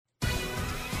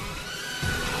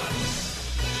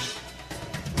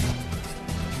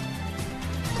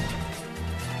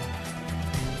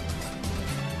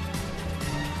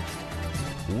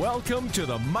Welcome to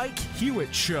the Mike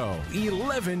Hewitt Show,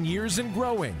 11 years and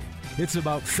growing. It's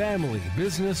about family,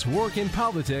 business, work, and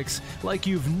politics like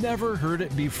you've never heard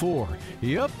it before.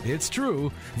 Yep, it's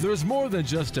true. There's more than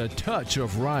just a touch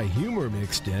of wry humor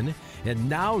mixed in. And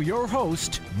now your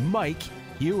host, Mike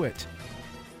Hewitt.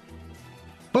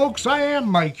 Folks, I am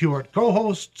Mike Hewitt,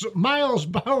 co-hosts Miles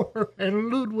Bauer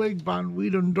and Ludwig von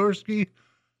Wiedendorsky.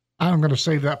 I'm going to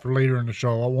save that for later in the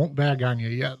show. I won't bag on you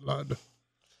yet, Lud.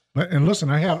 And listen,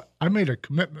 I made a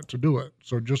commitment to do it,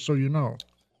 so just so you know.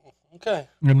 Okay.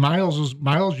 And Miles,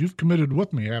 you've committed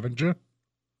with me, haven't you?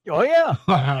 Oh, yeah.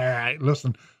 All right,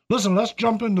 listen, let's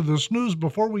jump into this news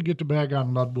before we get to bag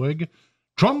on Ludwig.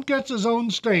 Trump gets his own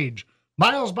stage.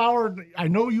 Miles Bauer, I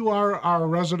know you are our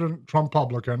resident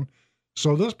Trumpublican.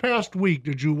 So this past week,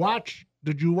 did you watch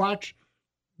the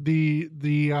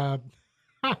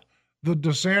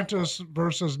DeSantis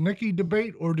versus Nikki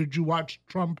debate, or did you watch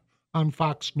Trump on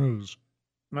Fox News?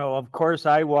 No, of course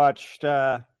I watched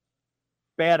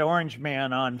Bad Orange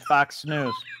Man on Fox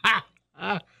News.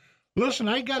 Listen,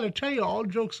 I got to tell you, all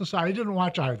jokes aside, I didn't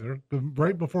watch either.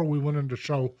 Right before we went into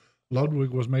show,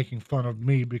 Ludwig was making fun of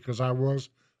me because I was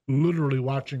literally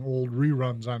watching old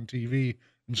reruns on TV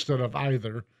instead of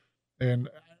either. And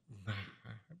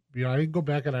I go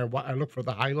back and I look for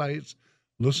the highlights,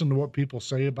 listen to what people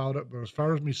say about it. But as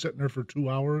far as me sitting there for 2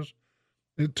 hours,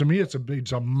 to me, it's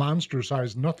a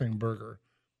monster-sized nothing burger.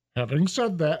 Having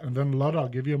said that, and then Lud, I'll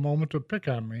give you a moment to pick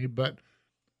on me, but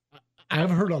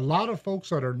I've heard a lot of folks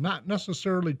that are not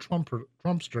necessarily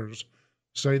Trumpsters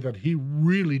say that he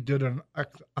really did an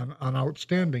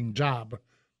outstanding job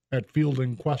at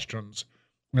fielding questions.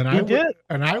 And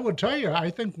I would tell you,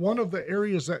 I think one of the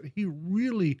areas that he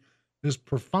really is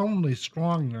profoundly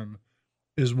strong in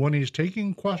is when he's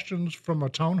taking questions from a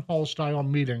town hall style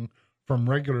meeting from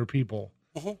regular people.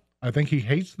 Mm-hmm. I think he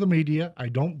hates the media. I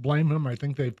don't blame him. I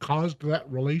think they've caused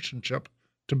that relationship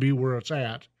to be where it's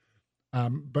at.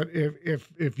 But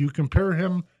if you compare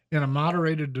him in a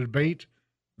moderated debate,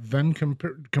 then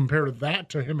compare that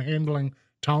to him handling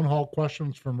town hall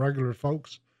questions from regular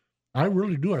folks, I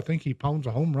really do. I think he pounds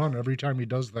a home run every time he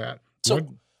does that. So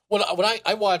when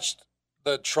I watched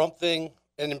the Trump thing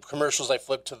and in commercials, I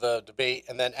flipped to the debate,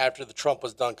 and then after the Trump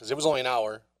was done, because it was only an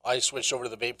hour, I switched over to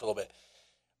the debate for a little bit.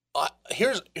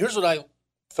 Here's what I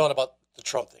felt about the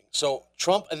Trump thing. So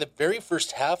Trump in the very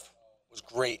first half was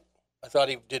great. I thought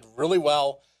he did really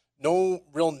well. No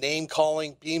real name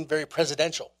calling, being very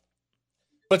presidential,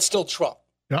 but still Trump.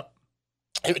 Yep.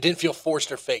 It didn't feel forced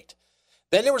or faked.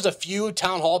 Then there was a few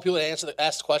town hall people that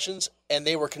asked questions, and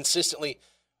they were consistently,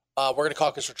 we're going to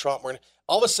caucus for Trump.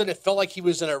 All of a sudden, it felt like he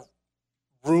was in a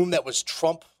room that was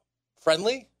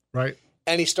Trump-friendly. Right.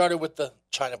 And he started with the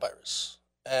China virus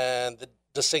and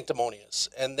the sanctimonious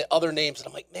and the other names. And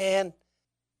I'm like, man,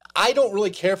 I don't really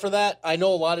care for that. I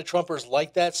know a lot of Trumpers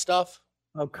like that stuff.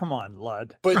 Oh, come on,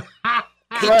 Lud. But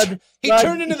he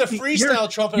turned into the freestyle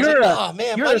Trump, and I was like, oh,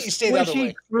 man, why didn't you stay the other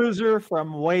way? Cruiser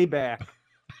from way back.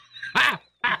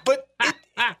 But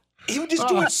he was just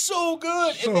doing so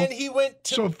good, and then he went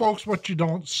to... So, folks, what you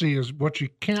don't see is what you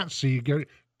can't see.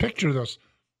 Picture this.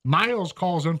 Miles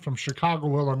calls in from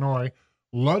Chicago, Illinois.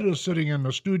 Lud is sitting in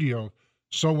the studio.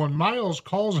 So when Miles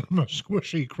calls him a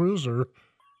squishy cruiser,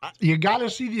 you got to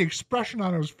see the expression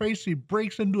on his face. He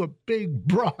breaks into a big,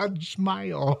 broad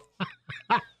smile.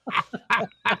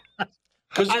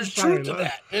 Because there's truth to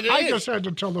that. I just had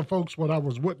to tell the folks what I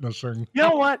was witnessing. You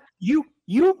know what? You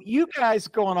guys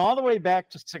going all the way back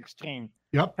to 2016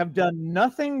 have done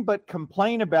nothing but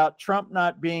complain about Trump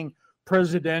not being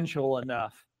presidential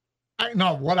enough. I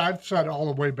know what I've said all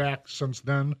the way back since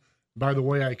then. By the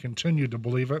way, I continue to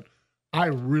believe it. I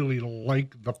really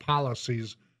like the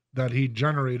policies that he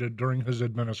generated during his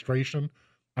administration.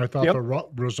 I thought the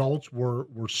results were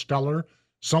stellar.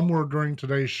 Somewhere during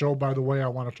today's show, by the way, I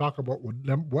want to talk about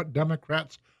what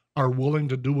Democrats are willing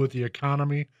to do with the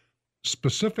economy,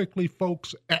 specifically,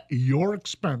 folks, at your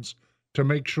expense, to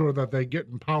make sure that they get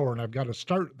in power. And I've got to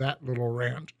start that little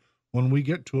rant when we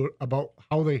get to it about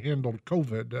how they handled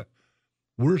COVID.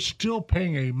 We're still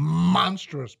paying a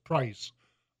monstrous price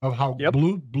of how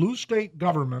blue state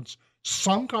governments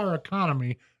sunk our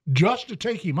economy just to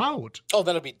take him out. Oh,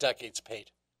 that'll be decades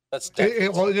paid. That's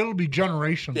decades. It'll be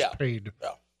generations paid.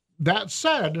 Yeah. That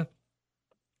said,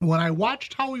 when I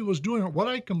watched how he was doing it, what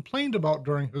I complained about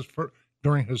during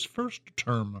his first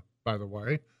term, by the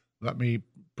way, let me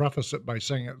preface it by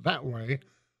saying it that way.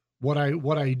 What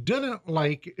I didn't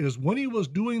like is when he was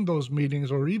doing those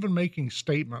meetings or even making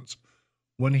statements,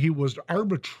 when he was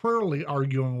arbitrarily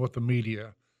arguing with the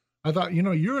media. I thought,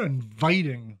 you're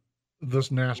inviting this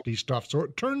nasty stuff. So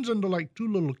it turns into like two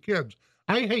little kids.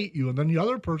 I hate you. And then the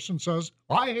other person says,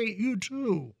 I hate you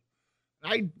too.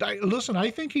 Listen, I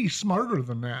think he's smarter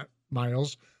than that,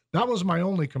 Miles. That was my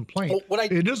only complaint.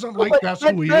 It isn't like that's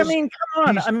who he is. I mean,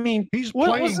 come on. He's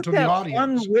playing to the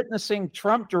audience. Witnessing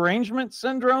Trump derangement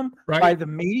syndrome by the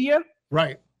media?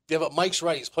 Right. Yeah, but Mike's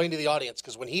right. He's playing to the audience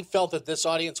because when he felt that this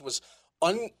audience was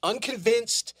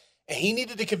unconvinced and he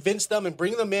needed to convince them and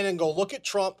bring them in and go, look at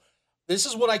Trump. This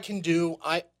is what I can do.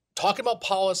 Talking about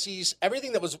policies,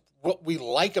 everything that was what we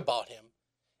like about him.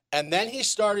 And then he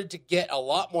started to get a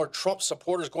lot more Trump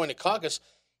supporters going to caucus.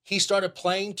 He started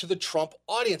playing to the Trump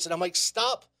audience. And I'm like,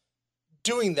 stop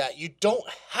doing that. You don't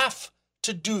have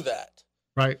to do that.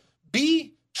 Right.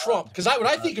 Be Trump. Because what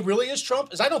I think it really is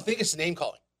Trump is I don't think it's name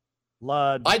calling.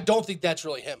 Lud. I don't think that's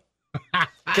really him.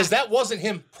 Because that wasn't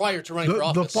him prior to running for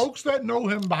office. The folks that know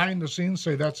him behind the scenes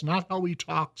say that's not how he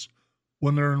talks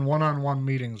when they're in one-on-one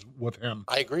meetings with him.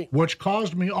 I agree. Which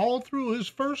caused me all through his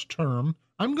first term,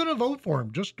 I'm going to vote for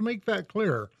him, just to make that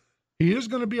clear. He is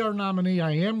going to be our nominee.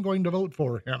 I am going to vote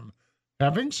for him.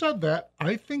 Having said that,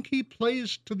 I think he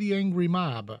plays to the angry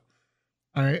mob.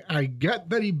 I get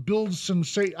that he builds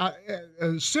synergy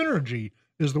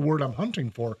is the word I'm hunting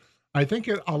for. I think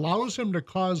it allows him to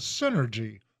cause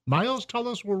synergy. Miles, tell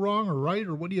us we're wrong or right,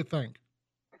 or what do you think?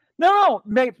 No,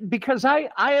 because I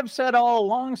have said all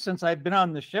along since I've been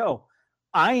on the show,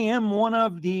 I am one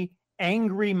of the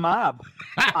angry mob.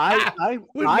 I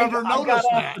never noticed got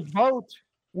off the vote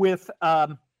with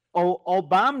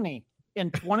Obama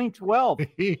in 2012.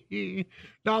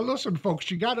 Now, listen, folks,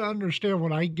 you got to understand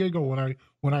when I giggle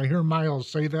when I hear Miles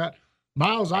say that.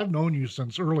 Miles, I've known you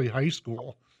since early high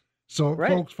school. So,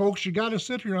 right. folks, you got to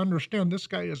sit here and understand this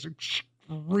guy is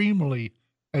extremely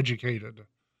educated.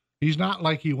 He's not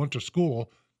like he went to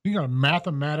school. He got a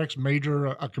mathematics major,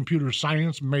 a computer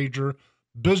science major,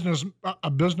 a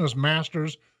business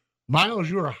master's.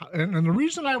 Miles, and the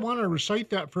reason I want to recite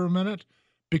that for a minute,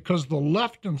 because the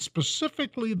left and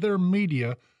specifically their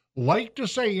media like to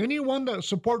say anyone that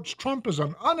supports Trump is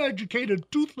an uneducated,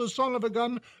 toothless son of a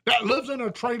gun that lives in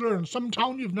a trailer in some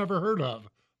town you've never heard of.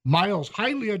 Miles,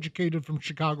 highly educated from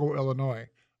Chicago, Illinois.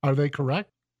 Are they correct?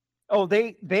 Oh,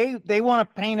 they want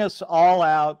to paint us all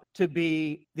out to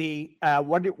be the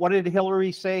what did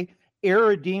Hillary say?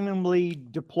 Irredeemably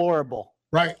deplorable.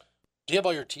 Right. Do you have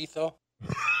all your teeth though?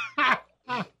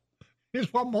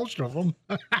 Here's what most of them.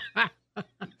 All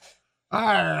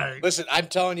right. Listen, I'm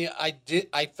telling you,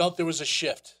 I felt there was a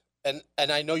shift, and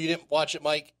I know you didn't watch it,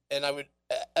 Mike, and I would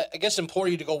I guess implore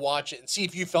you to go watch it and see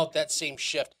if you felt that same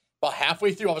shift. About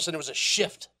halfway through, all of a sudden there was a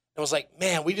shift. It was like,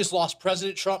 man, we just lost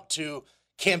President Trump to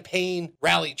campaign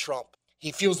rally Trump.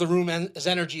 He feels the room and his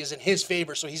energy is in his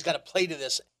favor, so he's got to play to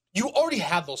this. You already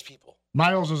have those people.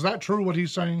 Miles, is that true what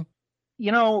he's saying?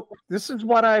 You know, this is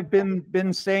what I've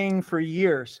been saying for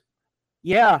years.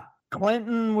 Yeah,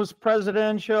 Clinton was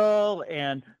presidential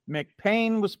and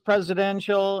McCain was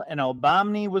presidential and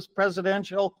Obama was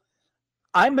presidential.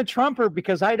 I'm a Trumper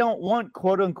because I don't want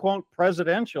quote unquote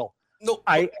presidential. No,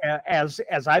 as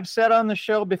I've said on the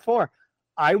show before,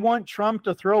 I want Trump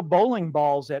to throw bowling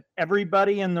balls at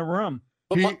everybody in the room.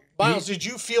 But Miles, did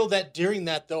you feel that during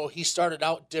that, though, he started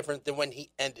out different than when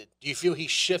he ended? Do you feel he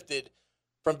shifted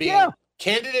from being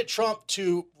candidate Trump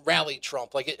to rally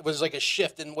Trump? Like it was like a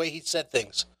shift in the way he said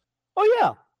things. Oh,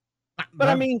 yeah. But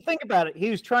I mean, think about it. He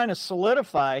was trying to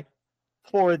solidify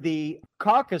for the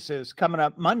caucuses coming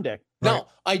up Monday. Right. Now,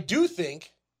 I do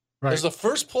think there's the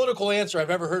first political answer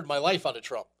I've ever heard in my life out of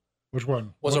Trump. Which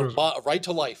one? Was a right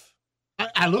to life.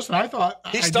 Listen, I thought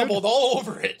he stumbled all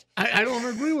over it. I don't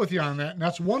agree with you on that. And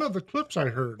that's one of the clips I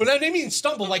heard. But I didn't mean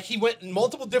stumble, like he went in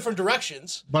multiple different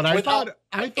directions. But I thought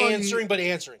answering.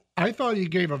 I thought he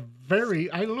gave I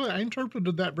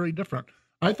interpreted that very different.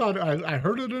 I thought I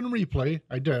heard it in replay.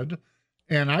 I did.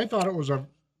 And I thought it was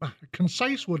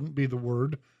concise wouldn't be the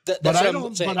word. But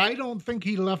I don't think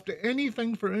he left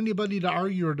anything for anybody to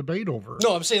argue or debate over.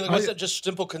 No, I'm saying was it just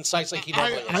simple, concise, like he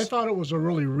normally is? I thought it was a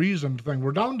really reasoned thing.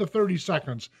 We're down to 30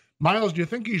 seconds. Miles, do you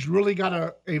think he's really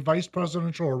got a vice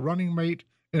presidential or running mate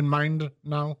in mind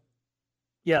now?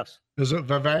 Yes. Is it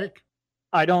Vivek?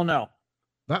 I don't know.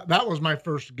 That was my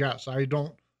first guess. I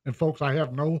don't, and folks, I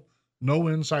have no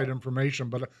inside information,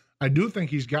 but I do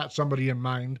think he's got somebody in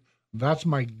mind. That's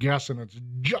my guess, and it's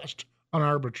just an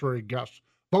arbitrary guess.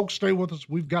 Folks, stay with us.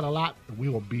 We've got a lot, and we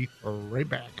will be right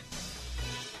back.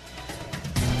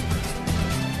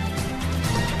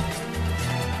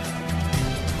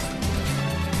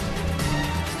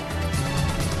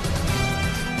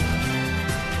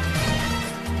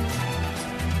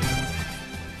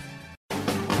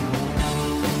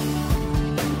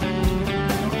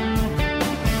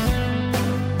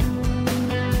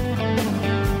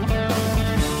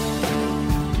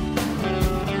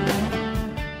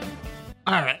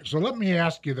 All right, so let me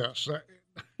ask you this.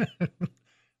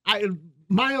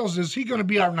 Miles, is he going to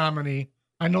be our nominee?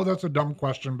 I know that's a dumb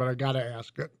question, but I got to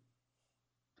ask it.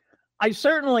 I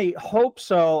certainly hope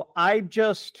so.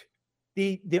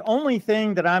 The only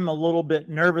thing that I'm a little bit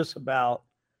nervous about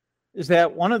is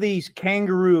that one of these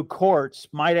kangaroo courts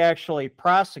might actually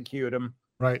prosecute him.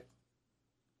 Right.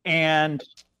 And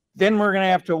then we're going to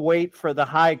have to wait for the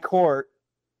high court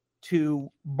to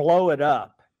blow it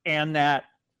up. And that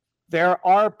there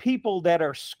are people that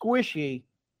are squishy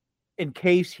in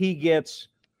case he gets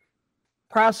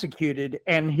prosecuted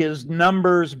and his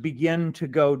numbers begin to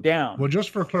go down. Well,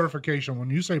 just for clarification, when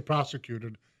you say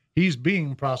prosecuted, he's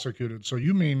being prosecuted. So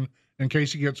you mean in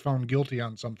case he gets found guilty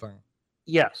on something?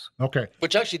 Yes. Okay.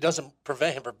 Which actually doesn't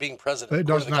prevent him from being president. It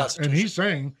does not. And he's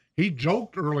saying, he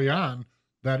joked early on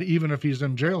that even if he's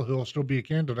in jail, he'll still be a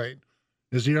candidate.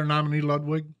 Is he our nominee,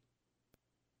 Ludwig?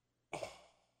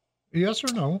 Yes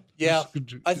or no? Yeah,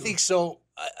 I think so.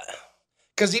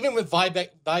 Because even when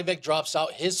Vivek drops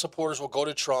out, his supporters will go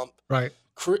to Trump. Right.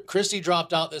 Christie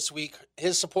dropped out this week.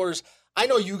 His supporters, I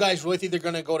know you guys really think they're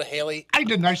going to go to Haley. I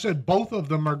didn't. I said both of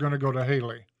them are going to go to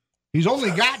Haley. He's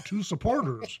only got 2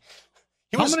 supporters.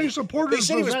 How many supporters? They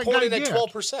said he was polling at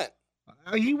 12%.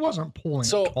 He wasn't polling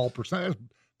at 12%.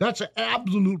 That's an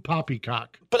absolute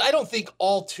poppycock. But I don't think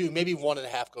all 2, maybe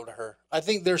 1.5 go to her. I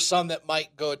think there's some that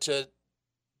might go to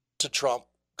Trump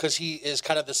because he is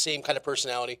kind of the same kind of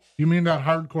personality. You mean that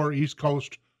hardcore East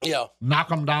Coast? Yeah.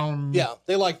 Knock him down. Yeah,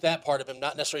 they like that part of him,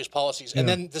 not necessarily his policies. Yeah. And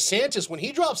then DeSantis, when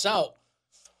he drops out,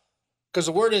 because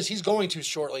the word is he's going to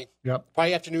shortly. Yep.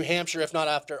 Probably after New Hampshire, if not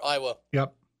after Iowa.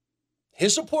 Yep.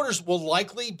 His supporters will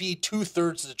likely be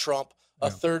 2/3 to Trump,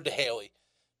 a third to Haley.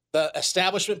 The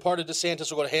establishment part of DeSantis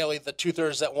will go to Haley. The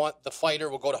 2/3 that want the fighter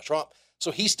will go to Trump.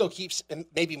 So he still keeps, and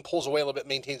maybe pulls away a little bit,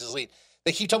 maintains his lead.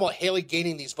 They keep talking about Haley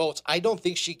gaining these votes. I don't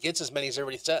think she gets as many as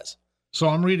everybody says. So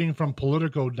I'm reading from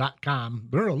Politico.com.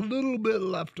 They're a little bit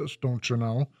leftist, don't you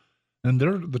know? And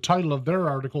the title of their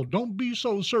article, "Don't be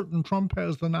so certain Trump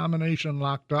has the nomination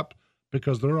locked up,"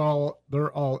 because they're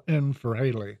all in for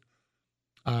Haley.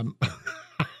 I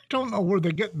don't know where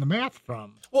they're getting the math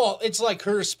from. Well, it's like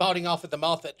her spouting off at the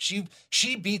mouth that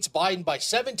she beats Biden by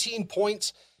 17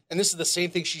 points. And this is the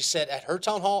same thing she said at her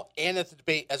town hall and at the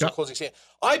debate as her closing statement.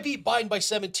 I beat Biden by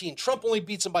 17. Trump only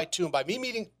beats him by 2. And by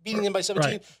me beating him by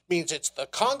 17 means it's the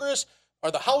Congress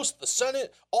or the House, the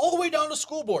Senate, all the way down to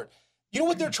school board. You know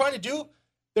what they're trying to do?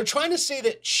 They're trying to say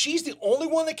that she's the only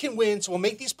one that can win, so we'll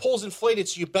make these polls inflated,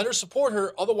 so you better support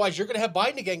her. Otherwise, you're going to have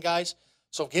Biden again, guys.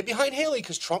 So get behind Haley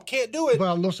because Trump can't do it.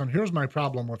 Well, listen, here's my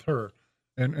problem with her.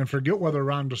 And forget whether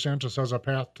Ron DeSantis has a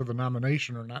path to the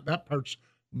nomination or not. That part's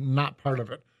not part of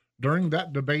it. During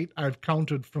that debate, I've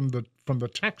counted from the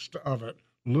text of it,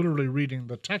 literally reading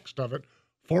the text of it,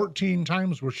 14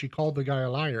 times where she called the guy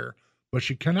a liar, but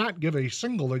she cannot give a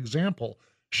single example.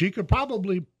 She could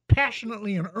probably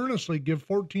passionately and earnestly give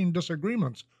 14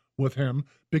 disagreements with him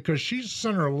because she's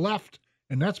center left,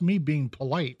 and that's me being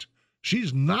polite.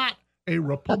 She's not a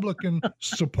Republican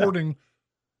supporting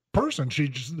person. She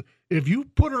just, if you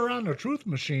put her on a truth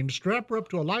machine, strap her up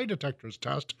to a lie detector's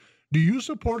test, do you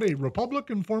support a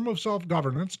Republican form of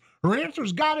self-governance? Her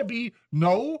answer's got to be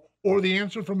no, or the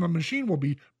answer from the machine will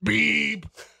be beep,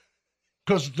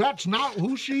 because that's not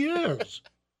who she is.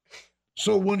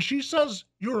 So when she says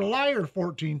you're a liar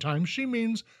 14 times, she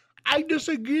means I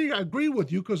agree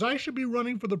with you because I should be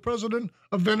running for the president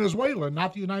of Venezuela,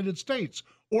 not the United States,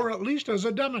 or at least as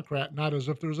a Democrat, not as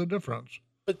if there's a difference.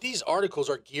 But these articles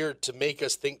are geared to make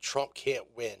us think Trump can't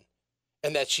win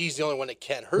and that she's the only one that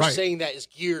can. Her saying that is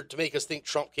geared to make us think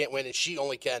Trump can't win and she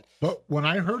only can. But when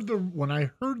I heard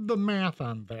the math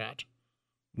on that,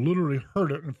 literally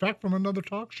heard it, in fact, from another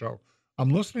talk show,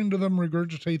 I'm listening to them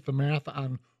regurgitate the math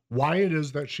on why it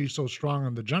is that she's so strong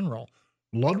in the general.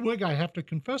 Ludwig, I have to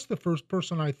confess, the first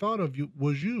person I thought of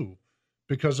was you,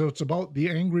 because it's about the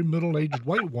angry middle-aged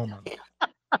white woman.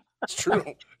 It's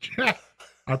true. Yeah,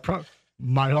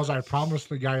 Miles, I promised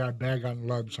the guy I'd bag on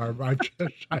Lud, so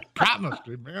I promised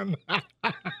him, man.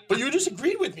 But you just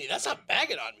agreed with me. That's not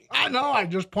bagging on me. I know. I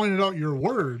just pointed out your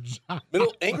words.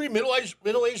 Angry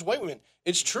middle-aged white women.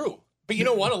 It's true. But you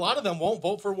know what? A lot of them won't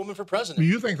vote for a woman for president.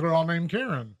 You think they're all named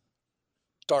Karen?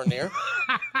 Darn near.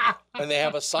 And they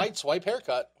have a side swipe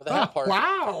haircut with a hat part.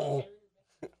 Wow.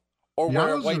 Or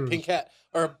wear a white pink hat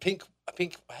or a pink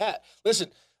hat. Listen,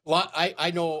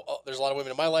 I know there's a lot of women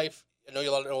in my life. I know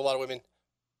you know a lot of women.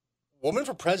 Woman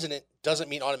for president doesn't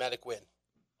mean automatic win.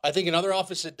 I think in other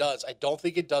office it does. I don't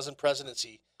think it does in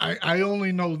presidency. I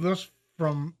only know this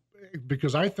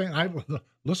because I think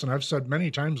I've said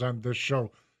many times on this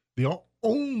show, the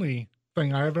only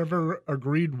thing I've ever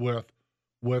agreed with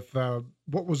with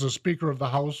what was the Speaker of the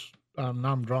House?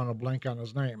 Now I'm drawing a blank on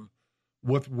his name.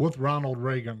 With Ronald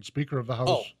Reagan, Speaker of the House.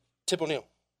 Oh, Tip O'Neill.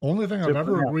 Only thing I've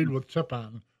ever agreed with Tip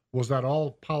on was that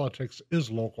all politics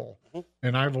is local.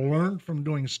 And I've learned from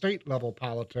doing state level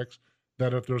politics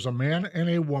that if there's a man and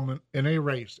a woman in a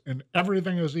race and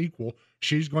everything is equal,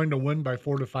 she's going to win by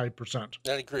 4 to 5%.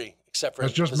 I agree. Except for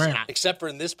that's just math. Except for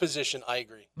in this position, I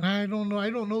agree. I don't know. I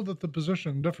don't know that the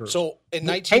position differs. So in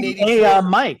 1984, hey,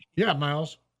 Mike. Yeah,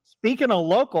 Miles. Speaking of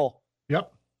local.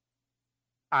 Yep.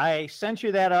 I sent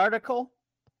you that article.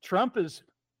 Trump is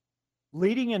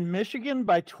leading in Michigan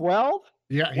by 12.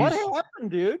 Yeah. What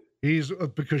happened, dude? He's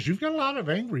because you've got a lot of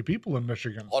angry people in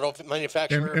Michigan. Auto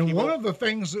manufacturer. And one of the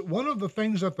things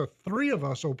that the three of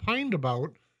us opined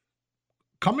about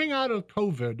coming out of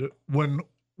COVID, when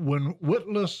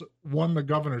Whitlis won the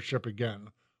governorship again,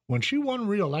 when she won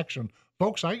re-election,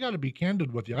 folks, I got to be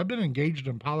candid with you. I've been engaged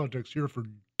in politics here for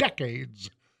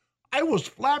decades. I was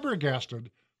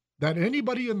flabbergasted that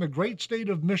anybody in the great state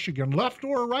of Michigan, left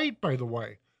or right, by the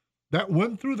way, that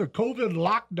went through the COVID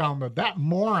lockdown, that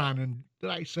moron, and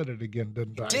I said it again,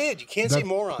 didn't I? You did. You can't say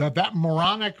moron. That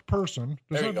moronic person.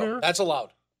 There you go. Fair? That's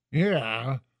allowed.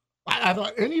 Yeah. I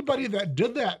thought anybody that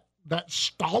did that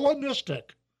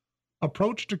Stalinistic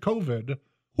approach to COVID,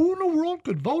 who in the world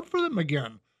could vote for them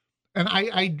again? And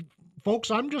I folks,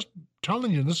 I'm just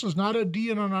telling you, this is not a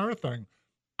DNR thing.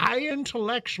 I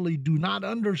intellectually do not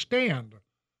understand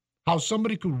how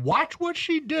somebody could watch what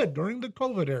she did during the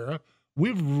COVID era.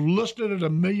 We've listed it a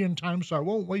million times, so I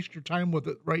won't waste your time with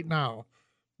it right now.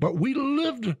 But we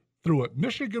lived through it.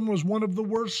 Michigan was one of the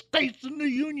worst states in the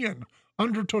union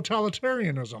under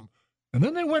totalitarianism. And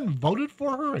then they went and voted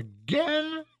for her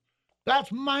again?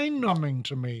 That's mind-numbing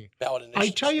to me. Ballot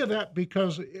initiatives. I tell you that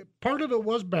because part of it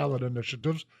was ballot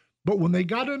initiatives, but when they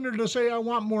got in there to say, I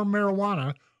want more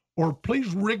marijuana, or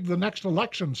please rig the next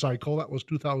election cycle, that was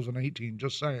 2018,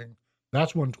 just saying.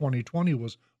 That's when 2020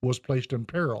 was placed in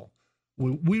peril.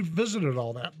 We've visited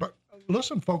all that. But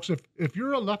listen, folks, if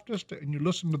you're a leftist and you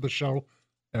listen to the show,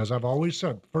 as I've always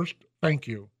said, first, thank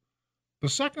you. The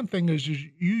second thing is you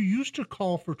used to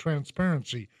call for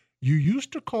transparency. You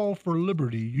used to call for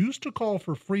liberty. You used to call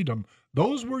for freedom.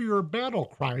 Those were your battle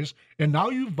cries. And now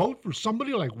you vote for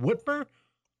somebody like Whitmer?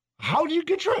 How do you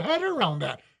get your head around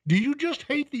that? Do you just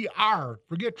hate the R?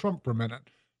 Forget Trump for a minute.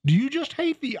 Do you just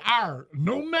hate the R?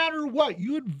 No matter what,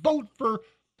 you would vote for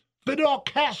Fidel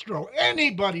Castro,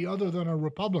 anybody other than a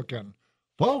Republican.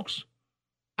 Folks,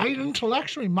 I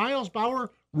intellectually, Miles Bauer,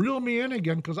 reel me in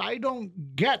again, because I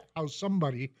don't get how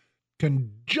somebody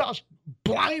can just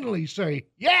blindly say,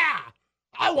 yeah,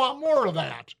 I want more of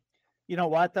that. You know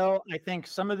what, though? I think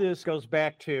some of this goes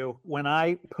back to when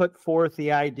I put forth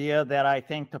the idea that I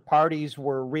think the parties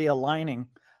were realigning.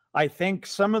 I think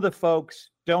some of the folks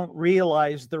don't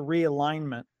realize the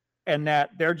realignment and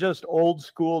that they're just old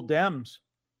school Dems.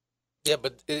 Yeah,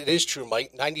 but it is true,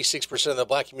 Mike. 96% of the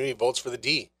black community votes for the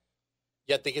D,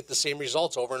 yet they get the same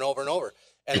results over and over and over.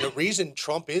 And the reason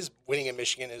Trump is winning in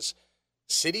Michigan is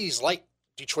cities like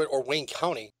Detroit or Wayne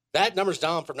County, that number's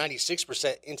down from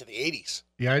 96% into the 80s.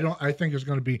 Yeah, I think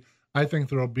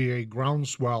there'll be a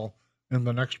groundswell in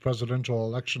the next presidential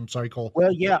election cycle.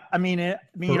 Well, yeah,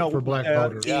 for black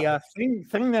voters. The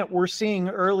thing that we're seeing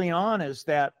early on is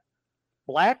that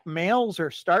black males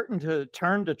are starting to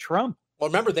turn to Trump. Well,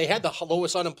 remember, they had the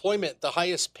lowest unemployment, the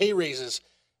highest pay raises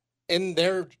in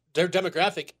their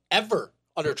demographic ever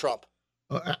under Trump.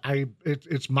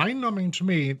 It's mind-numbing to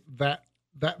me that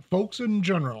folks in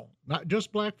general, not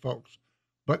just black folks,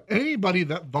 but anybody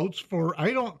that votes for,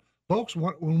 folks,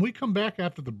 when we come back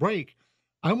after the break,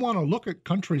 I want to look at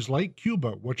countries like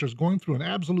Cuba, which is going through an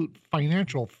absolute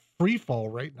financial free fall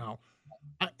right now.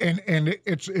 And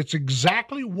it's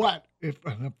exactly what, if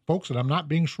folks, and I'm not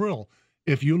being shrill,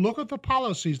 if you look at the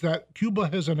policies that Cuba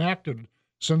has enacted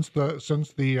since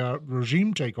the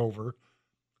regime takeover,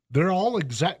 they're all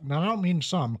exact. Now, I don't mean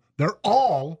some. They're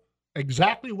all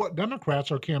exactly what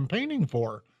Democrats are campaigning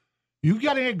for. You've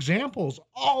got examples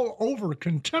all over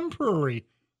contemporary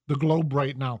the globe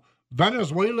right now.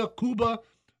 Venezuela, Cuba.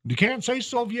 You can't say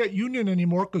Soviet Union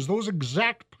anymore because those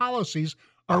exact policies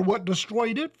are what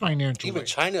destroyed it financially. Even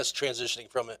China's transitioning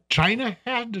from it. China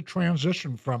had to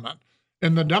transition from it.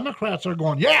 And the Democrats are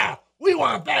going, yeah, we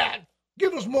want that.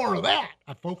 Give us more of that.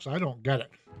 Folks, I don't get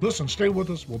it. Listen, stay with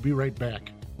us. We'll be right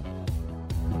back.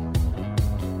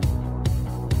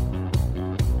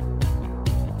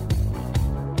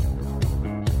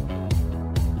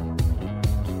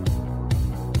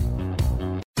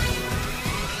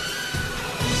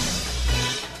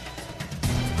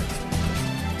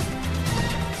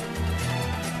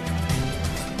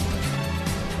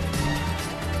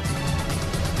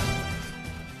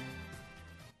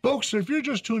 Folks, if you're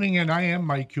just tuning in, I am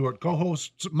Mike Hewitt,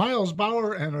 co-hosts Miles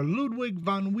Bauer and Ludwig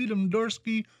von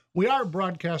Wiedemdorski. We are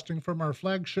broadcasting from our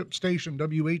flagship station,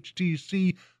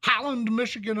 WHTC, Holland,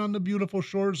 Michigan, on the beautiful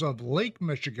shores of Lake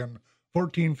Michigan,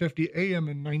 1450 AM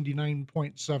and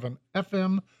 99.7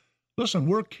 FM. Listen,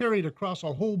 we're carried across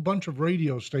a whole bunch of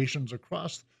radio stations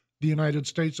across the United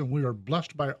States, and we are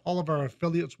blessed by all of our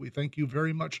affiliates. We thank you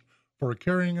very much for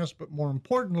carrying us, but more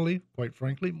importantly, quite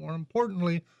frankly,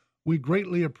 we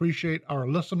greatly appreciate our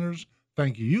listeners.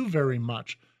 Thank you very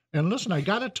much. And listen, I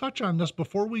got to touch on this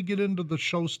before we get into the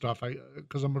show stuff,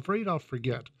 because I'm afraid I'll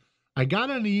forget. I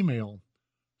got an email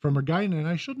from a guy, and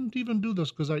I shouldn't even do this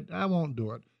because I won't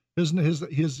do it.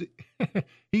 His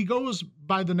he goes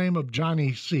by the name of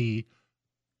Johnny C.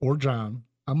 or John.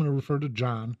 I'm going to refer to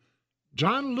John.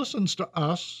 John listens to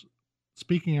us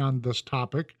speaking on this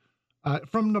topic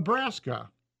from Nebraska.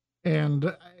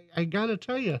 And I got to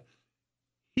tell you,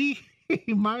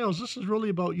 Miles, this is really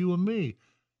about you and me.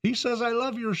 He says, I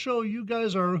love your show. You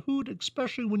guys are a hoot,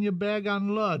 especially when you bag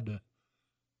on Lud.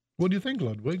 What do you think,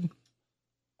 Ludwig?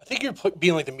 I think you're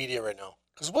being like the media right now.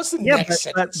 Because what's the next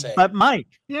sentence say? But Mike.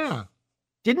 Yeah.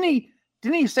 Didn't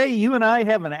he say you and I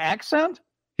have an accent?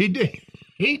 He did.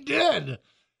 He did.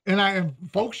 And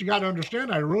folks, you got to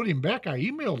understand, I wrote him back. I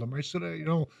emailed him. I said,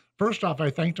 first off, I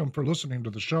thanked him for listening to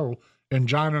the show. And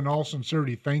John, in all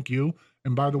sincerity, thank you.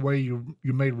 And by the way, you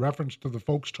made reference to the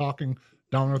folks talking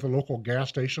down at the local gas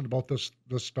station about this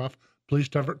stuff. Please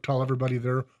tell everybody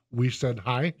there we said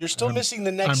hi. You're still missing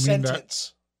the next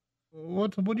sentence.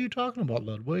 What are you talking about,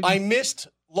 Ludwig? I missed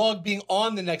Lud being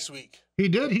on the next week. He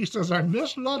did. He says, I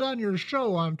missed Lud on your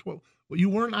show on 12. Well, you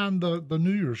weren't on the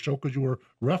New Year's show because you were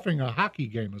reffing a hockey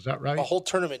game. Is that right? A whole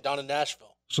tournament down in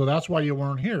Nashville. So that's why you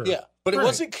weren't here. Yeah, but it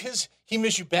wasn't because he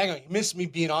missed you bagging on. He missed me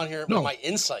being on here with my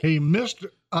insight. He missed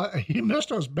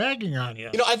us bagging on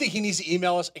you. I think he needs to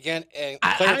email us again and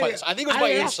clarify this. I think it was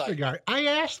my insight. I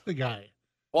asked the guy.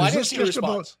 Well, I didn't see the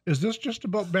response. Is this just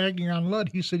about bagging on Lud?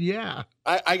 He said, yeah.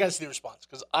 I got to see the response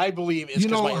because I believe it's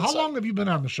because my insight. How long have you been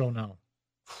on the show now?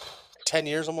 10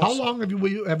 years almost. How long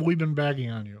have we been bagging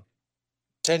on you?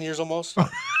 10 years almost.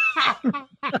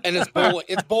 And it's bowling.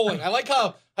 It's bowling. I like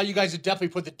how you guys have definitely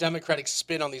put the Democratic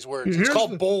spin on these words. It's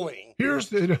called bowling. Here's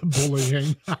the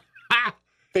bullying.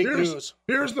 Fake news.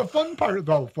 Here's the fun part,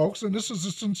 though, folks, and this is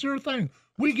a sincere thing.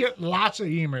 We get lots of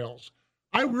emails.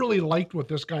 I really liked what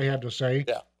this guy had to say.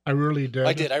 Yeah. I really did.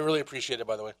 I did. I really appreciate it,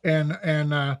 by the way.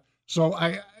 And so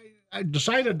I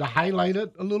decided to highlight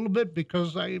it a little bit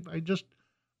because I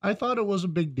thought it was a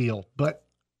big deal. But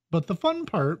the fun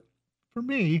part for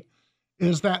me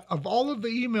is that of all of the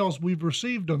emails we've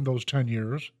received in those 10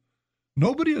 years,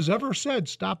 nobody has ever said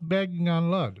stop bagging on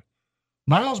Lud.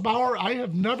 Miles Bauer, I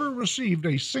have never received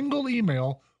a single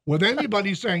email with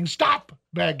anybody saying stop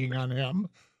bagging on him.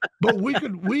 But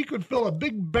we could fill a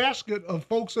big basket of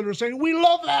folks that are saying we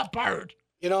love that part.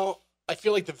 I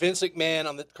feel like the Vince McMahon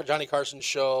on the Johnny Carson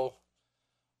show,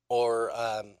 or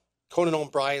Conan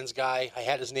O'Brien's guy. I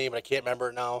had his name, but I can't remember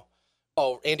it now.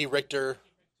 Oh, Andy Richter.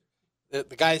 The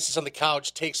guy that sits on the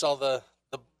couch takes all the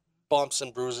bumps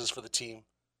and bruises for the team.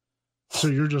 So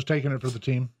you're just taking it for the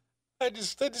team? I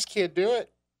just can't do it.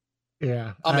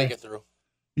 Yeah, I'll make it through.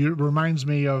 It reminds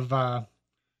me of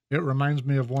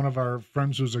one of our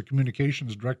friends who's a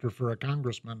communications director for a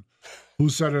congressman who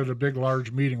said at a big,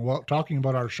 large meeting, well, talking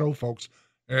about our show, folks,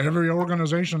 every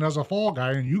organization has a fall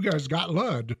guy, and you guys got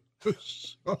Lud.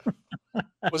 Was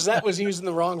he in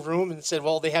the wrong room and said,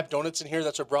 well, they have donuts in here,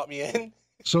 that's what brought me in?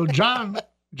 So John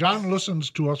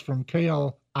listens to us from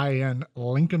KLIN,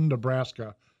 Lincoln,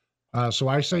 Nebraska. So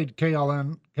I say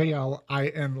KLIN,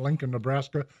 Lincoln,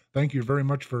 Nebraska. Thank you very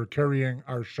much for carrying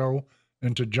our show.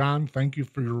 And to John, thank you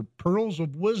for your pearls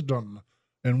of wisdom.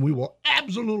 And we will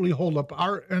absolutely hold up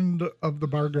our end of the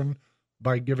bargain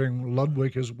by giving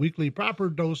Ludwig his weekly proper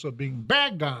dose of being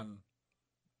bagged on.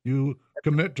 You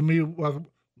commit to me with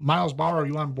Miles Bauer. Are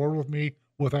you on board with me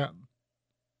with that?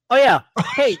 Oh yeah.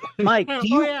 Hey, Mike, do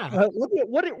you, yeah.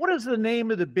 What is the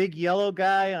name of the big yellow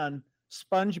guy on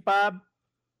SpongeBob?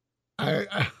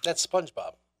 That's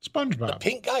SpongeBob. SpongeBob. The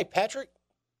pink guy, Patrick?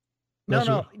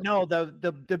 No,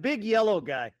 the big yellow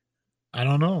guy. I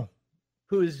don't know.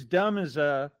 Who's dumb as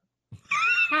a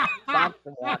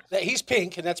He's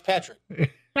pink, and that's Patrick. Hey,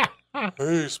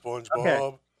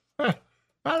 SpongeBob. Okay.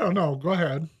 I don't know. Go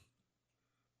ahead.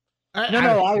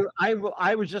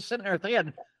 I was just sitting there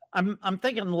thinking, I'm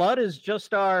thinking Lud is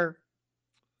just our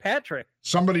Patrick.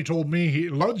 Somebody told me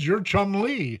Lud's your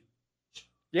Chun-Li.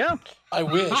 Yeah. I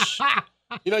wish.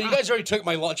 You guys already took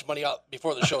my lunch money out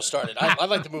before the show started. I'd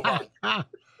like to move on.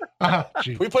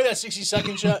 Can we play that 60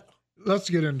 seconds yet? let's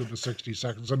get into the 60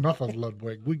 seconds. Enough of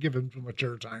Ludwig. We give him too much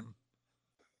airtime.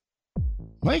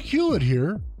 Mike Hewitt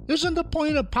here. Isn't the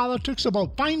point of politics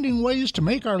about finding ways to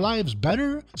make our lives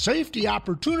better? Safety,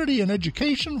 opportunity, and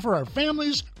education for our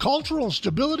families? Cultural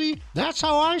stability? That's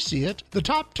how I see it. The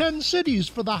top 10 cities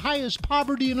for the highest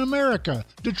poverty in America: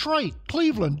 Detroit,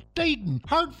 Cleveland, Dayton,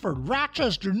 Hartford,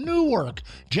 Rochester, Newark,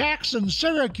 Jackson,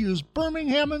 Syracuse,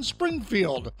 Birmingham, and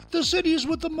Springfield. The cities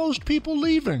with the most people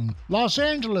leaving: Los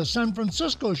Angeles, San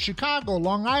Francisco, Chicago,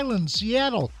 Long Island,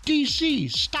 Seattle, D.C.,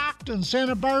 Stockton,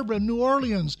 Santa Barbara, New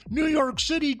Orleans, New York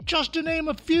City, just to name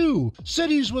a few.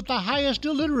 Cities with the highest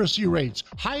illiteracy rates,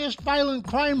 highest violent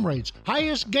crime rates,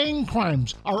 highest gang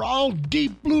crimes are all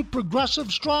deep blue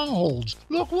progressive strongholds.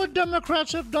 Look what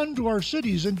Democrats have done to our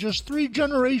cities in just 3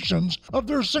 generations of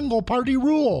their single-party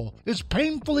rule. It's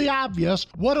painfully obvious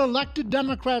what elected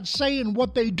Democrats say and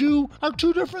what they do are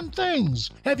 2 different things.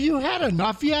 Have you had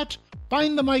enough yet?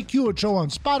 Find the Mike Hewitt Show on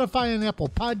Spotify and Apple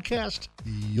Podcast.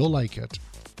 You'll like it.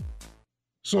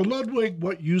 So, Ludwig,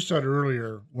 what you said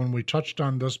earlier when we touched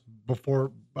on this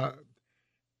before,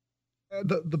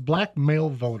 the black male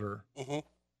voter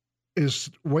is,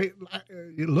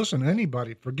 listen,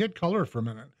 anybody, forget color for a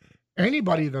minute.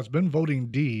 Anybody that's been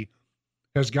voting D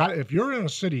has got, if you're in a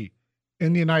city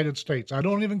in the United States, I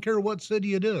don't even care what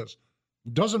city it is,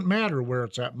 doesn't matter where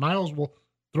it's at. Miles will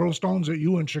throw stones at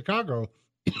you in Chicago.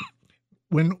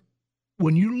 When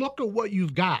you look at what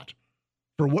you've got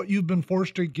for what you've been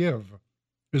forced to give,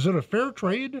 is it a fair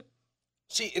trade?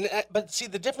 But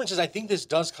the difference is, I think this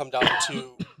does come down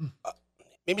to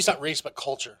maybe it's not race, but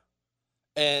culture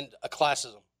and a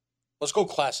classism. Let's go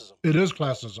classism. It is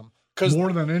classism.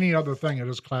 More than any other thing, it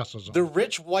is classism. The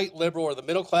rich white liberal or the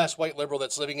middle class white liberal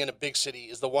that's living in a big city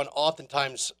is the one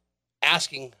oftentimes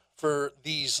asking for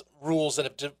these rules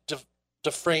that have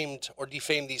defamed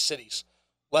these cities.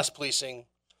 Less policing,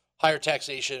 higher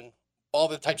taxation, all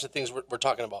the types of things we're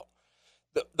talking about.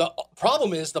 The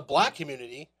problem is the black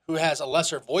community, who has a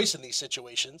lesser voice in these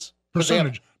situations.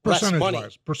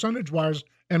 Percentage-wise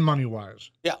and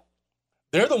money-wise. Yeah.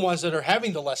 They're the ones that are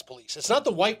having the less police. It's not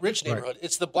the white rich neighborhood. Right.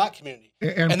 It's the black community.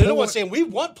 And they're the ones saying, we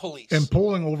want police. And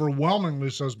polling overwhelmingly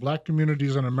says black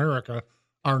communities in America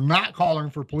are not calling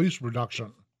for police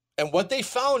reduction. And what they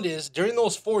found is, during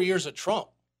those 4 years of Trump,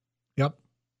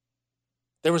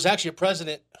 there was actually a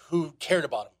president who cared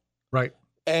about him. Right.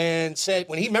 And said,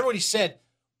 remember what he said,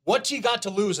 what do you got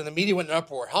to lose? And the media went in an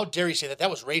uproar. How dare he say that?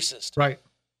 That was racist. Right.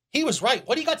 He was right.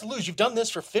 What do you got to lose? You've done this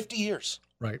for 50 years.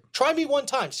 Right. Try me one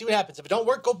time. See what happens. If it don't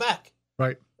work, go back.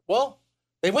 Right. Well,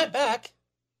 they went back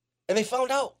and they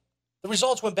found out. The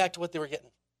results went back to what they were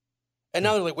getting. And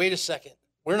now they're like, wait a second.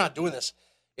 We're not doing this.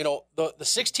 You know, the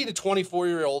 16 to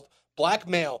 24-year-old black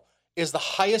male is the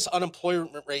highest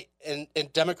unemployment rate in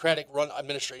Democratic-run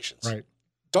administrations. Right.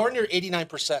 Darn near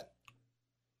 89%.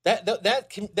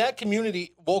 That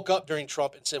community woke up during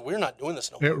Trump and said, we're not doing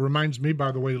this no more. It reminds me,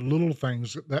 by the way, little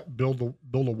things that build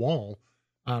a wall.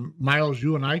 Miles,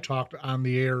 you and I talked on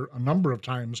the air a number of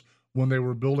times when they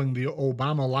were building the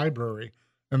Obama library,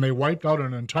 and they wiped out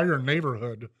an entire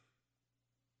neighborhood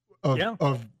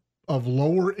of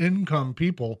lower income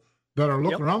people that are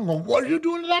looking around going, what are you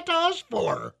doing that to us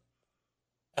for?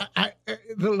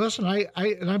 Listen,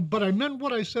 but I meant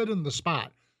what I said in the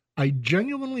spot. I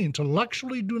genuinely,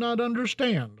 intellectually do not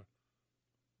understand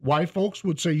why folks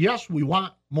would say, yes, we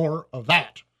want more of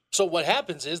that. So what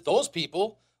happens is those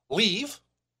people leave.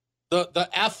 The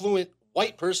affluent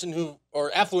white person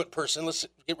affluent person, let's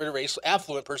get rid of race,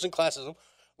 affluent person, classism,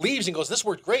 leaves and goes, this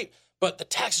worked great, but the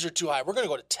taxes are too high. We're going to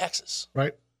go to Texas.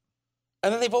 Right.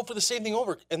 And then they vote for the same thing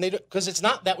over, and because it's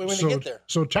not that way when they get there.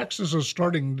 So Texas is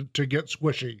starting to get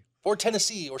squishy. Or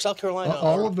Tennessee, or South Carolina.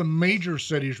 All of the major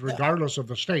cities, regardless of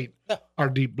the state, are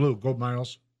deep blue. Go,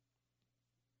 Miles.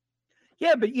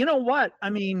 Yeah, but you know what? I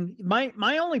mean, my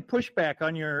only pushback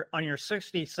on your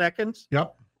 60 seconds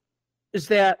is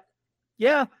that,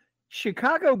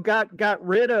 Chicago got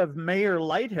rid of Mayor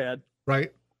Lighthead.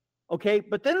 Right. Okay,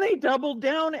 but then they doubled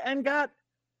down and got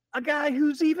a guy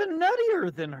who's even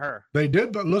nuttier than her. They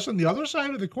did, but listen, the other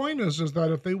side of the coin is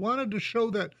that if they wanted to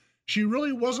show that she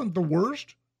really wasn't the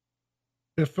worst,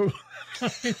 they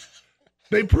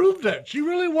proved it. She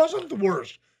really wasn't the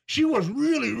worst. She was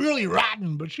really, really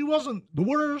rotten, but she wasn't the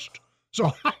worst.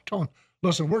 So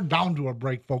listen, we're down to a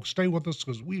break, folks. Stay with us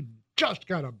because we've just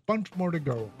got a bunch more to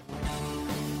go.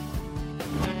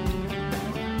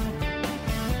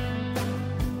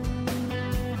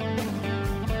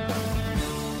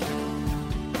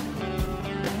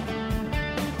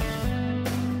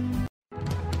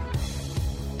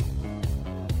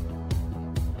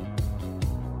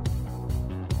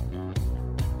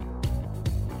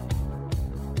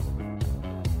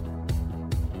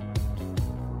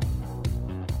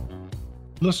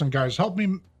 Listen, guys, help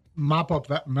me mop up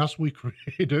that mess we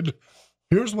created.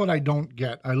 Here's what I don't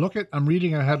get. I'm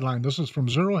reading a headline. This is from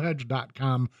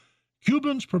zerohedge.com.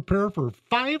 Cubans prepare for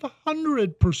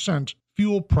 500%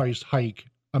 fuel price hike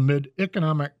amid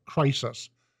economic crisis.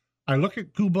 I look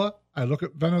at Cuba. I look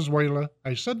at Venezuela.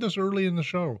 I said this early in the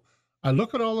show. I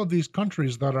look at all of these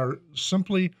countries that are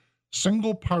simply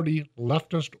single-party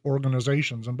leftist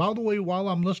organizations. And by the way, while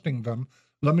I'm listing them,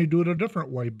 let me do it a different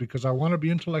way because I want to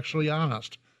be intellectually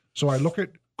honest. So I look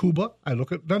at Cuba, I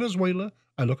look at Venezuela,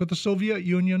 I look at the Soviet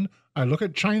Union, I look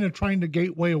at China trying to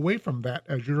gateway away from that,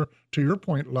 to your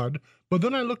point, Lud. But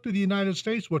then I look to the United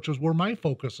States, which is where my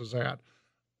focus is at.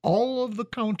 All of the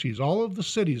counties, all of the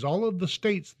cities, all of the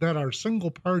states that are single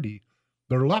party,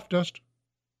 they're leftist.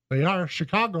 They are.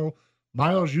 Chicago,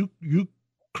 Miles, you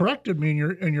corrected me,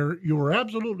 and you were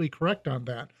absolutely correct on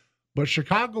that. But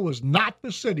Chicago is not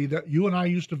the city that you and I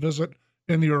used to visit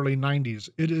in the early 90s.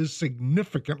 It is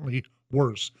significantly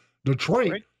worse.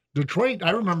 Detroit,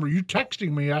 I remember you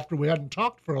texting me after we hadn't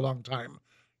talked for a long time.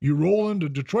 You roll into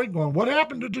Detroit going, what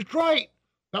happened to Detroit?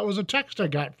 That was a text I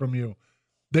got from you.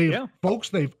 Folks,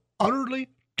 they've utterly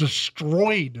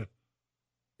destroyed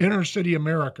inner city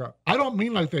America. I don't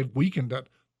mean like they've weakened it.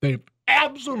 They've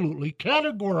absolutely,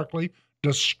 categorically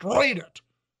destroyed it.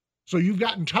 So you've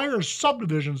got entire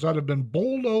subdivisions that have been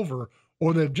bowled over,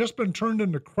 or they've just been turned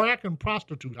into crack and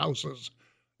prostitute houses.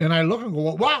 And I look and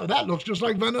go, wow, that looks just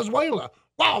like Venezuela.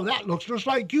 Wow, that looks just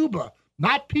like Cuba.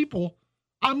 Not people.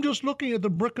 I'm just looking at the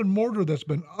brick and mortar that's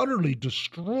been utterly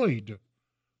destroyed.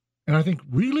 And I think,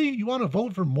 really? You want to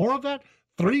vote for more of that?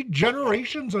 3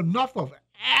 generations, enough of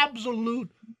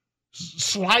absolute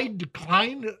slide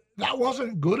decline? That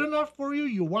wasn't good enough for you?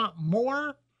 You want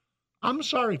more? I'm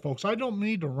sorry, folks. I don't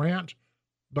need to rant.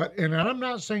 And I'm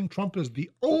not saying Trump is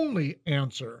the only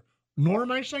answer, nor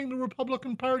am I saying the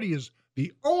Republican Party is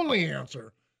the only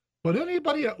answer. But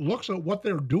anybody that looks at what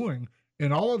they're doing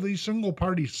in all of these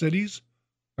single-party cities,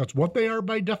 that's what they are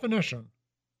by definition.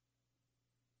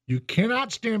 You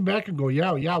cannot stand back and go,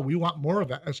 yeah, we want more of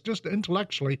that. It's just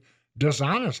intellectually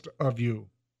dishonest of you.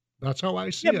 That's how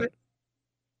I see it.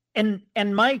 And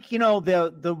Mike,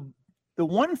 the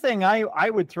one thing I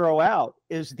would throw out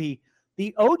is the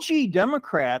OG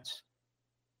Democrats.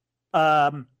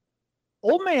 Old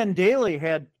Man Daley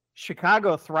had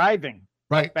Chicago thriving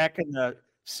right back in the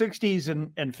 60s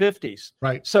and 50s.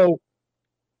 Right. So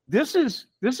this is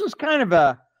kind of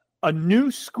a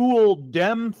new school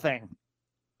Dem thing,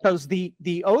 because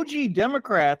the OG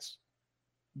Democrats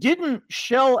didn't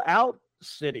shell out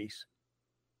cities.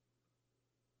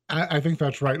 I think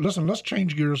that's right. Listen, let's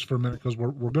change gears for a minute because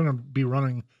we're going to be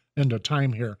running into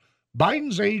time here.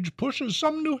 Biden's age pushes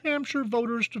some New Hampshire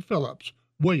voters to Phillips.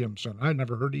 Williamson. I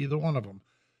never heard either one of them.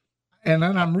 And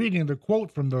then I'm reading the quote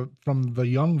from the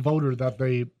young voter that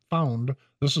they found.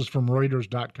 This is from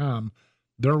Reuters.com.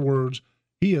 Their words: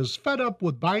 he is fed up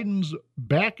with Biden's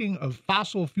backing of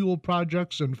fossil fuel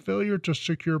projects and failure to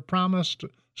secure promised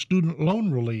student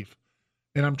loan relief.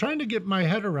 And I'm trying to get my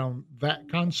head around that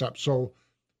concept. So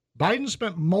Biden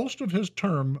spent most of his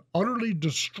term utterly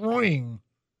destroying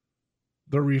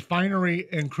the refinery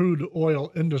and crude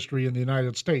oil industry in the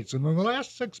United States. And in the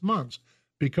last 6 months,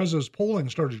 because his polling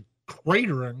started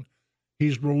cratering,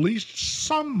 he's released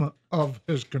some of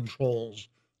his controls.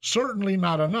 Certainly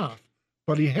not enough,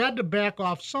 but he had to back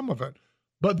off some of it.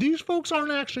 But these folks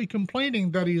aren't actually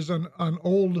complaining that he's an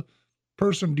old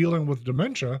person dealing with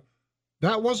dementia.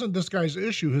 That wasn't this guy's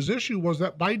issue. His issue was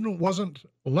that Biden wasn't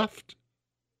left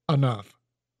enough.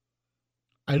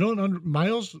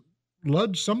 Miles,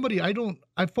 Lud,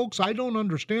 folks, I don't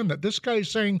understand that. This guy's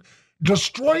saying,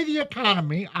 destroy the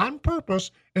economy on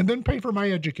purpose and then pay for my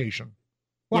education.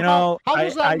 Well, how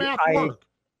does that math work?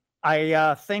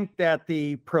 I think that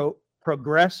the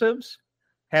progressives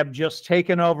have just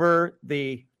taken over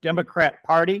the Democrat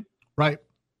Party. Right.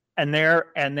 And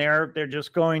they're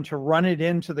just going to run it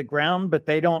into the ground, but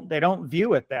they don't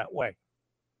view it that way.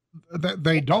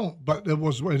 They don't, but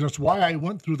it's why I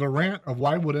went through the rant of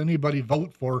why would anybody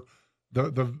vote for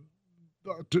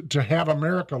to have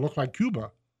America look like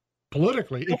Cuba,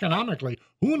 politically, economically.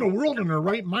 Who in the world in their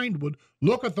right mind would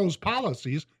look at those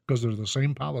policies? Because they're the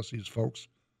same policies, folks.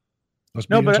 Let's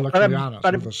be intellectually honest.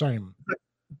 They're the same.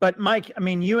 But Mike, I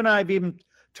mean, you and I have even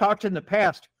talked in the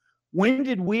past. When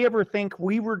did we ever think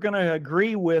we were going to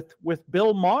agree with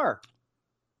Bill Maher?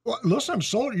 Well, listen,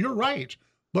 so you're right.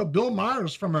 But Bill Maher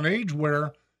is from an age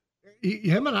where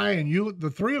him and I and you, the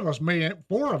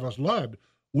 4 of us led,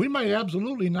 we might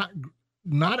absolutely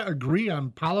not agree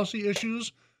on policy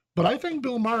issues, but I think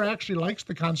Bill Maher actually likes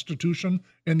the Constitution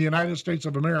in the United States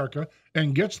of America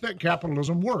and gets that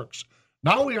capitalism works.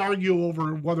 Now we argue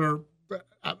over whether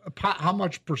how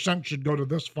much percent should go to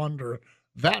this fund or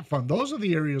that fund. Those are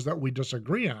the areas that we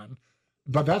disagree on,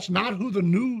 but that's not who the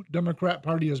new Democrat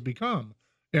Party has become.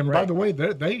 And by the way,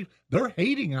 they're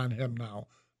hating on him now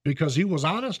because he was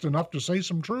honest enough to say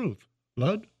some truth.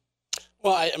 Lud?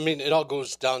 Well, I mean, it all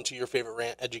goes down to your favorite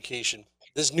rant, education.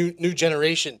 This new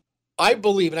generation, I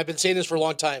believe, and I've been saying this for a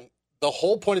long time, the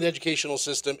whole point of the educational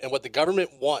system and what the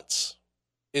government wants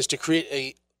is to create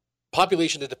a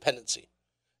population of dependency.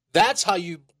 That's how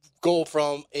you go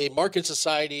from a market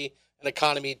society, an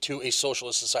economy, to a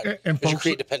socialist society. And folks, you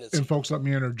create dependency. And folks, let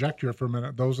me interject here for a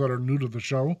minute. Those that are new to the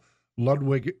show,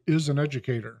 Ludwig is an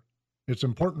educator. It's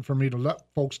important for me to let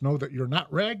folks know that you're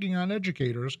not ragging on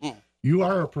educators. You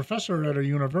are a professor at a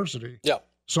university. Yeah.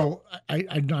 So I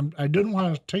didn't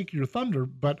want to take your thunder,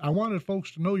 but I wanted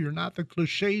folks to know you're not the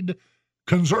cliched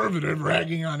conservative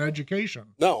ragging on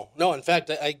education. No. In fact,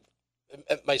 I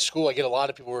at my school, I get a lot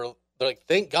of people who are they're like,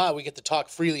 thank God we get to talk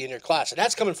freely in your class. And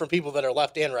that's coming from people that are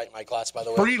left and right in my class, by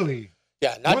the way. Freely.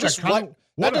 Yeah, not just right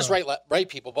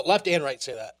people, but left and right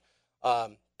say that.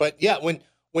 But yeah,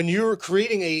 when you're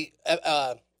creating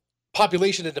a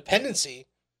population of dependency,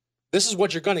 this is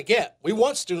what you're going to get. We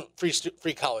want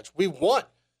free college. We want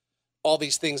all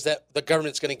these things that the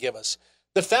government's going to give us.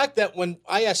 The fact that when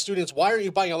I ask students, why aren't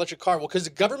you buying an electric car? Well, because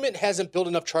the government hasn't built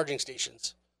enough charging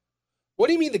stations. What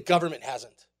do you mean the government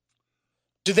hasn't?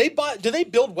 Do they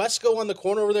build Wesco on the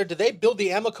corner over there? Did they build the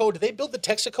Amoco? Did they build the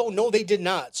Texaco? No, they did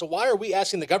not. So why are we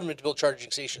asking the government to build charging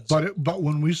stations? But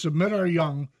when we submit our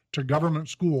young to government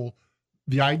school,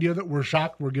 the idea that we're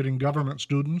shocked we're getting government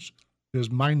students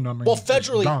is mind-numbing. Well,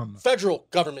 federal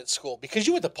government school, because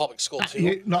you went to public school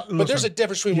too. But there's a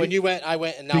difference between when you went, I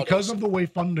went, and now because of the way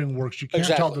funding works, you can't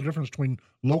tell the difference between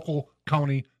local,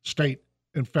 county, state,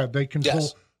 and fed. They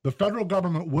control the federal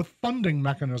government with funding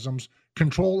mechanisms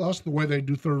control us the way they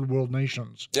do third world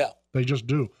nations. Yeah, they just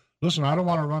do. Listen, I don't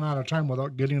want to run out of time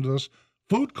without getting into this.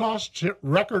 Food costs hit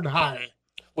record high.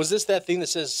 Was this that thing that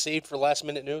says saved for last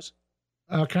minute news?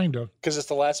 Kind of. Because it's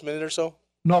the last minute or so?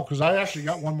 No, because I actually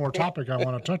got one more topic I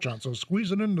want to touch on. So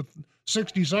squeeze it into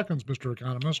 60 seconds, Mr.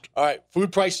 Economist. All right.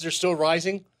 Food prices are still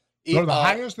rising. They're the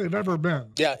highest they've ever been.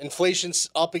 Yeah. Inflation's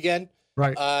up again.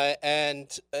 Right.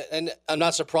 And I'm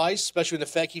not surprised, especially when the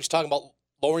Fed keeps talking about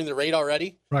lowering the rate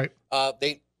already. Right.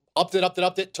 They upped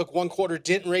it, took one quarter,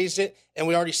 didn't raise it, and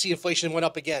we already see inflation went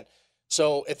up again.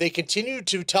 So if they continue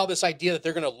to tell this idea that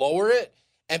they're going to lower it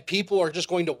and people are just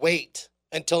going to wait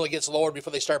until it gets lowered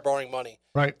before they start borrowing money.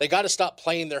 Right. They got to stop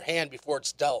playing their hand before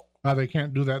it's dealt. They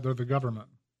can't do that. They're the government.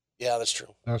 Yeah, that's true.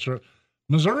 That's right.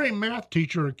 Missouri math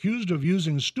teacher accused of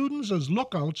using students as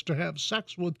lookouts to have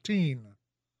sex with teen.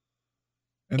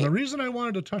 And the reason I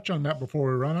wanted to touch on that before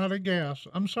we run out of gas,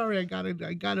 I'm sorry, I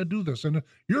gotta do this. And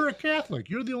you're a Catholic.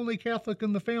 You're the only Catholic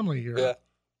in the family here. Yeah.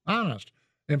 Honest.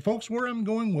 And folks, where I'm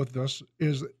going with this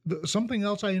is something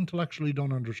else I intellectually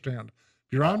don't understand.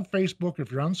 If you're on Facebook, if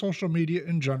you're on social media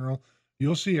in general,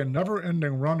 you'll see a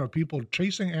never-ending run of people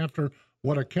chasing after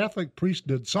what a Catholic priest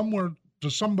did somewhere to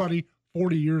somebody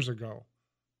 40 years ago.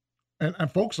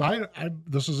 And folks,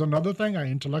 this is another thing I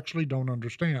intellectually don't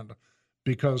understand,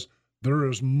 because there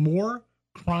is more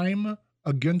crime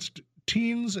against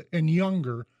teens and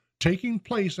younger taking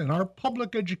place in our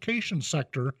public education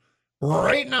sector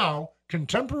right now,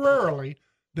 contemporarily,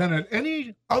 than at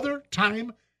any other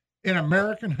time in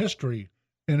American history.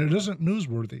 And it isn't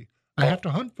newsworthy. I have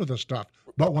to hunt for this stuff.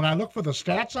 But when I look for the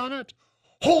stats on it,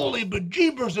 holy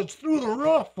bejeebers, it's through the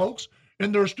roof, folks.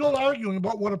 And they're still arguing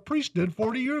about what a priest did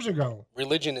 40 years ago.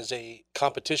 Religion is a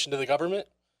competition to the government.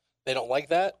 They don't like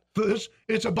that.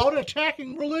 It's about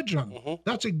attacking religion. Mm-hmm.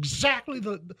 That's exactly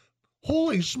the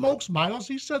holy smokes, Miles.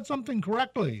 He said something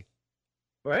correctly.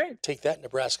 Right. Take that,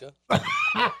 Nebraska.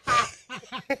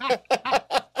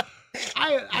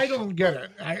 I don't get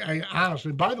it. I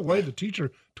honestly, by the way, the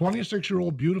teacher,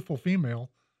 26-year-old beautiful female.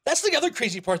 That's the other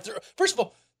crazy part. First of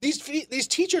all, these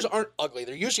teachers aren't ugly.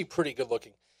 They're usually pretty good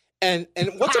looking. And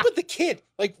what's up with the kid?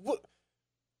 Like, what?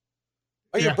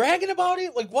 Are you bragging about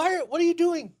it? Like, what are you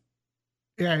doing?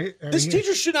 Yeah. This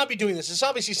teacher should not be doing this. There's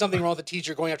obviously something wrong with the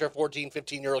teacher going after a 14,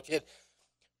 15-year-old kid.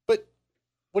 But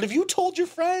what have you told your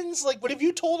friends? Like, what have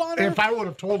you told on her? If I would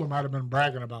have told them, I'd have been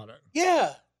bragging about it.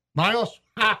 Yeah. Miles,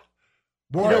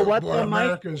 boy, you know what,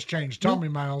 America has changed. Tell me,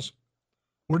 Miles.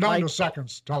 We're down to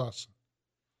seconds. Tell us.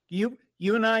 You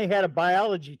and I had a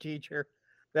biology teacher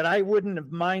that I wouldn't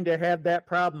have minded to have that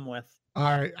problem with.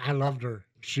 I loved her.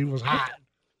 She was hot.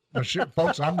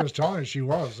 Folks, I'm just telling you, she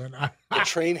was. And the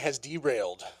train has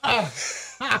derailed.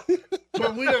 But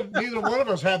neither one of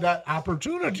us had that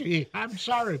opportunity. I'm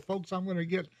sorry, folks. I'm going to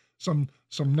get some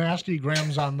nasty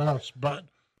grams on this, but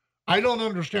I don't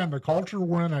understand the culture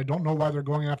we're in. I don't know why they're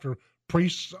going after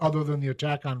priests other than the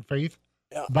attack on faith.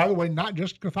 Yeah. By the way, not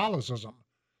just Catholicism.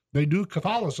 They do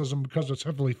Catholicism because it's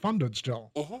heavily funded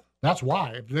still. Mm-hmm. That's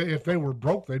why. If they were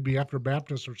broke, they'd be after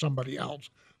Baptists or somebody else.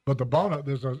 But the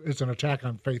bonus it's an attack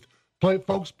on faith.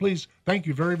 Folks, please, thank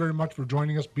you very, very much for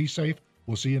joining us. Be safe.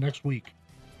 We'll see you next week.